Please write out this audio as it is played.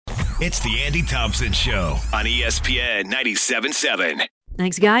It's the Andy Thompson Show on ESPN 97.7.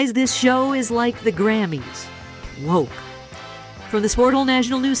 Thanks, guys. This show is like the Grammys. Woke. From the Sport Hole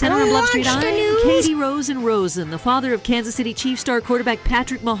National News Center on Bluff Street, I'm Katie Rosen. The father of Kansas City Chiefs star quarterback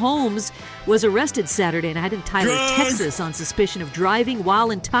Patrick Mahomes was arrested Saturday night in Tyler, Texas on suspicion of driving while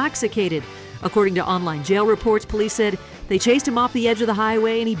intoxicated. According to online jail reports, police said they chased him off the edge of the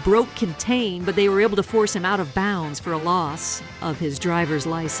highway and he broke contain, but they were able to force him out of bounds for a loss of his driver's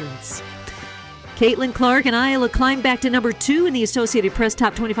license. Caitlyn, Clark, and Iowa climbed back to number 2 in the Associated Press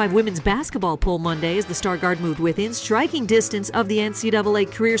Top 25 women's basketball poll Monday as the Star Guard moved within striking distance of the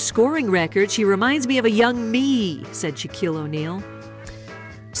NCAA career scoring record. She reminds me of a young me, said Shaquille O'Neal.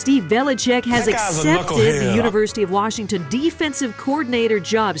 Steve Belichick has accepted the University of Washington defensive coordinator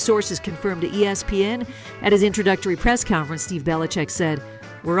job. Sources confirmed to ESPN at his introductory press conference. Steve Belichick said,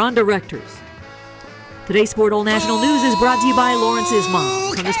 "We're on directors." Today's Sport Hole National News is brought to you by Lawrence's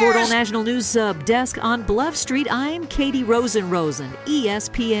mom. From the Sport Hole National News desk on Bluff Street, I'm Katie Rosen,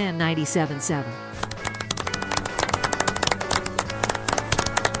 ESPN 97.7.